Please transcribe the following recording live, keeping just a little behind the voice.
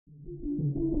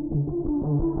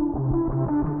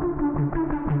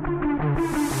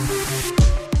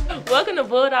Welcome to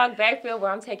Bulldog Backfield,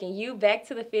 where I'm taking you back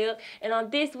to the field. And on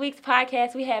this week's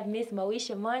podcast, we have Miss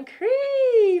Moesha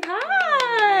Moncrief.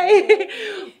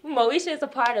 Hi! Moesha is a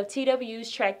part of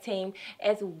TW's track team,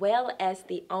 as well as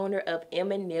the owner of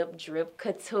M&Nip Drip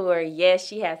Couture. Yes,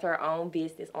 she has her own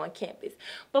business on campus.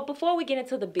 But before we get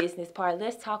into the business part,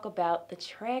 let's talk about the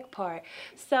track part.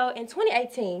 So in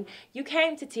 2018, you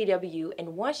came to TW,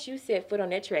 and once you set foot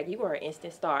on that track, you were an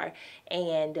instant star.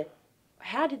 And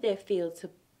how did that feel to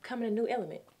come in a new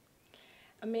element?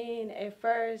 I mean, at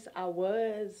first I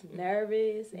was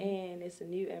nervous, and it's a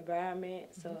new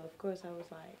environment, so of course I was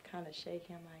like kind of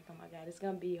shaking. I'm like, oh my God, it's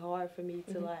gonna be hard for me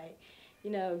to like,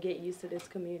 you know, get used to this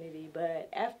community. But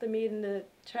after meeting the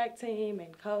track team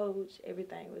and coach,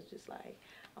 everything was just like,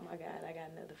 oh my God, I got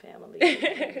another family.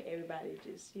 And everybody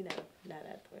just, you know, not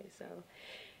that way. So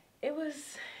it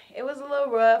was a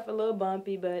little rough, a little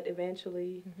bumpy, but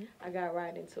eventually I got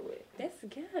right into it. That's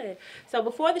good. So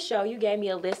before the show, you gave me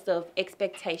a list of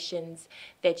expectations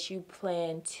that you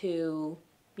plan to,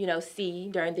 you know, see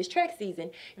during this track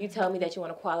season. You told me that you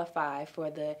want to qualify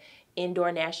for the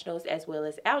indoor nationals as well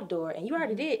as outdoor, and you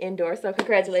already did indoor, so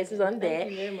congratulations on that.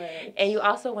 Thank you very much. And you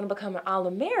also want to become an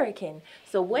All-American.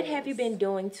 So what have you been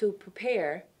doing to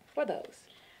prepare for those?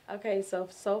 Okay, so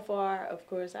far, of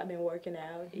course, I've been working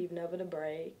out, even over the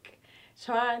break,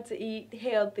 trying to eat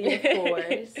healthy, of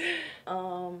course.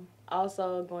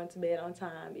 Also going to bed on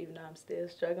time, even though I'm still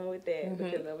struggling with that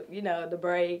because of, you know, the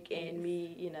break and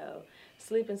me, you know,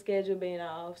 sleeping schedule being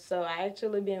off. So I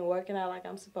actually been working out like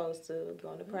I'm supposed to,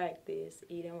 going to practice,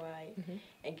 eating right,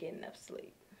 and getting enough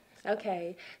sleep.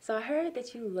 Okay, so I heard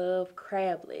that you love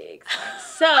crab legs.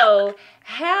 So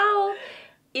how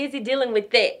is it dealing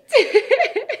with that?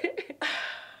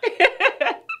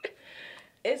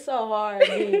 It's so hard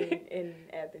being in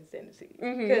Athens, Tennessee,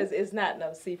 because it's not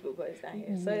no seafood place down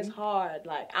here. So it's hard.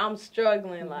 Like, I'm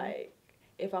struggling. Like,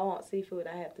 if I want seafood,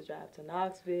 I have to drive to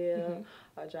Knoxville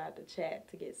or drive to Chat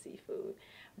to get seafood.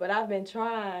 But I've been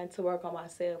trying to work on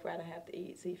myself where I don't have to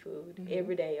eat seafood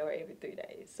every day or every 3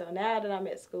 days. So now that I'm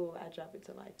at school, I drop it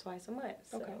to like twice a month.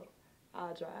 So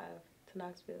I'll drive to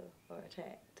Knoxville or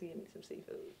Chat to get me some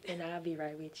seafood. And I'll be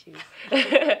right with you.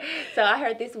 So I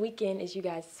heard this weekend is you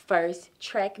guys' first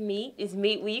track meet. It's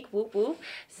meet week, whoop whoop.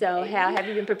 So how have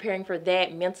you been preparing for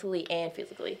that mentally and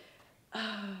physically?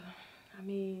 I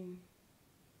mean,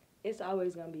 it's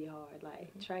always going to be hard.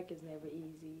 Like, track is never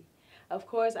easy. Of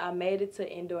course, I made it to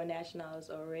indoor nationals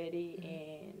already,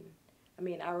 and I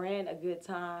mean, I ran a good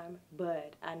time,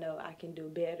 but I know I can do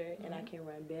better and I can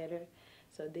run better.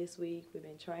 So this week, we've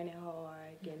been training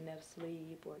hard, getting enough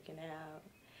sleep, working out.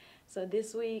 So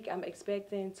this week, I'm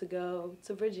expecting to go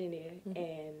to Virginia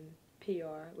and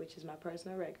PR, which is my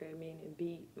personal record, meaning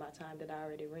beat my time that I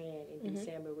already ran in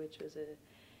December, which was a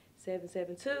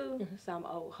 7.72. So I'm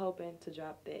hoping to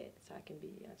drop that so I can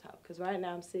be on top. Because right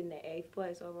now, I'm sitting at 8th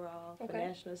place overall for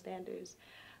national standards.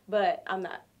 But I'm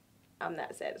not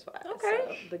satisfied.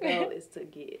 So the goal is to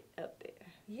get up there.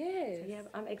 Yes. So yeah,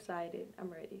 I'm excited. I'm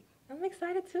ready. I'm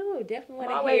excited too. Definitely want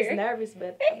to I'm hear. always nervous,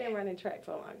 but I've been running track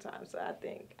for a long time, so I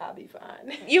think I'll be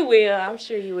fine. You will. I'm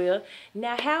sure you will.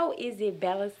 Now, how is it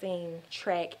balancing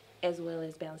track as well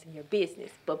as balancing your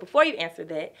business? But before you answer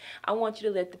that, I want you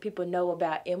to let the people know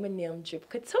about M&Nip Drip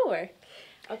Couture.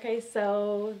 Okay,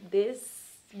 so this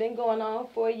been going on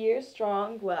for a year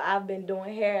strong. Well, I've been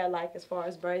doing hair, like as far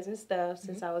as braids and stuff,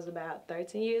 since I was about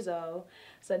 13 years old.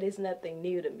 So this is nothing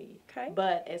new to me. Okay.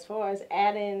 But as far as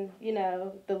adding, you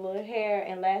know, the little hair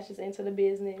and lashes into the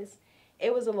business,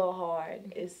 it was a little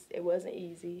hard. It wasn't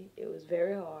easy. It was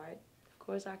very hard. Of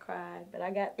course, I cried, but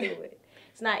I got through it.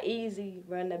 It's not easy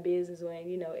running a business when,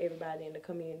 you know, everybody in the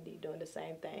community doing the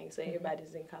same thing. So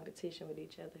everybody's in competition with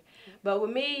each other. But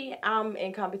with me, I'm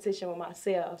in competition with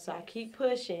myself. So I keep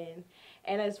pushing.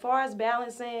 And as far as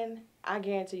balancing, I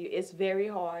guarantee you it's very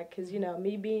hard because, you know,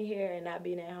 me being here and not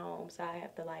being at home. So I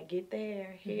have to, like, get the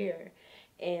hair here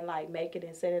and, like, make it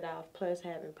and set it off. Plus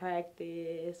having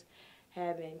practice,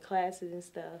 having classes and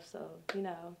stuff. So, you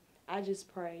know, I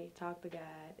just pray, talk to God,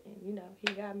 and, you know,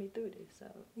 He got me through this. So,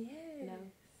 you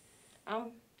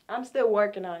know, I'm still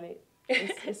working on it.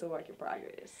 It's a work in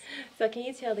progress. So can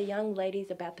you tell the young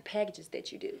ladies about the packages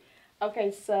that you do?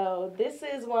 Okay, so this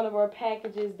is one of our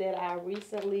packages that I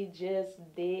recently just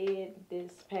did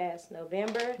this past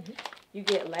November. You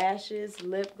get lashes,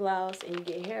 lip gloss, and you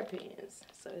get hairpins.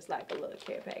 So it's like a little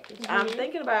care package. I'm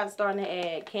thinking about starting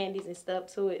to add candies and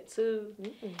stuff to it too.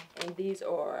 And these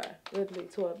are literally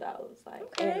 $12.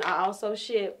 And I also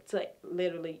ship to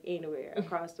literally anywhere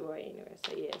across the world, anywhere.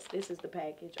 So yes, this is the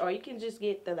package. Or you can just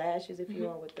get the lashes if you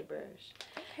want with the brush.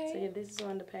 So yeah, this is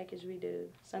one of the package we do.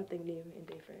 Something new and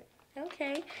different.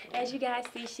 Okay. As you guys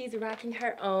see, she's rocking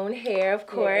her own hair, of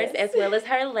course, as well as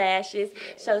her lashes.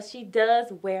 So she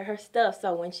does wear her stuff.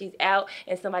 So when she's out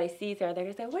and somebody sees her, they're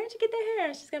going to say, where'd you get that hair?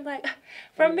 And she's going to be like,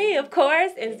 from me, of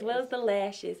course, as well as the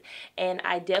lashes. And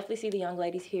I definitely see the young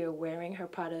ladies here wearing her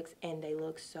products, and they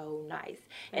look so nice.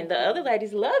 And the other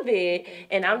ladies love it.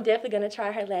 And I'm definitely going to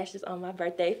try her lashes on my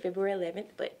birthday, February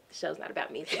 11th. But the show's not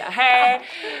about me, it's about her.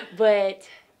 But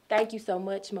thank you so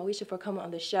much, Moesha, for coming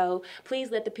on the show. Please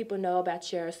let the people know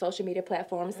about your social media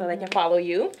platforms so they can follow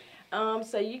you.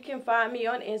 So you can find me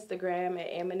on Instagram at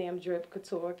M&M Drip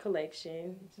Couture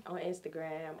Collection on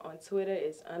Instagram. On Twitter,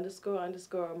 it's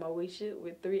 _ Moesha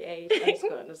with 3 A's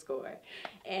 _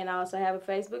 And I also have a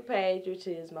Facebook page, which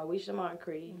is Moesha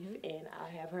Moncrief, and I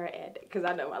have her at it because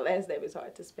I know my last name is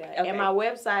hard to spell. Okay. And my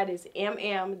website is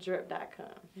mmdrip.com.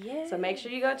 Yeah. So make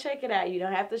sure you go check it out. You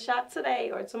don't have to shop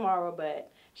today or tomorrow, but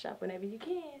shop whenever you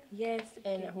can. Yes,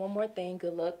 and one more thing,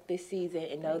 good luck this season,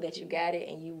 and know that you got it,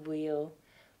 and you will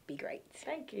be great.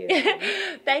 Thank you.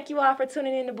 Thank you all for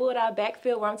tuning in to Bulldog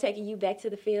Backfield, where I'm taking you back to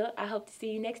the field. I hope to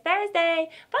see you next Thursday.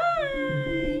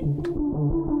 Bye.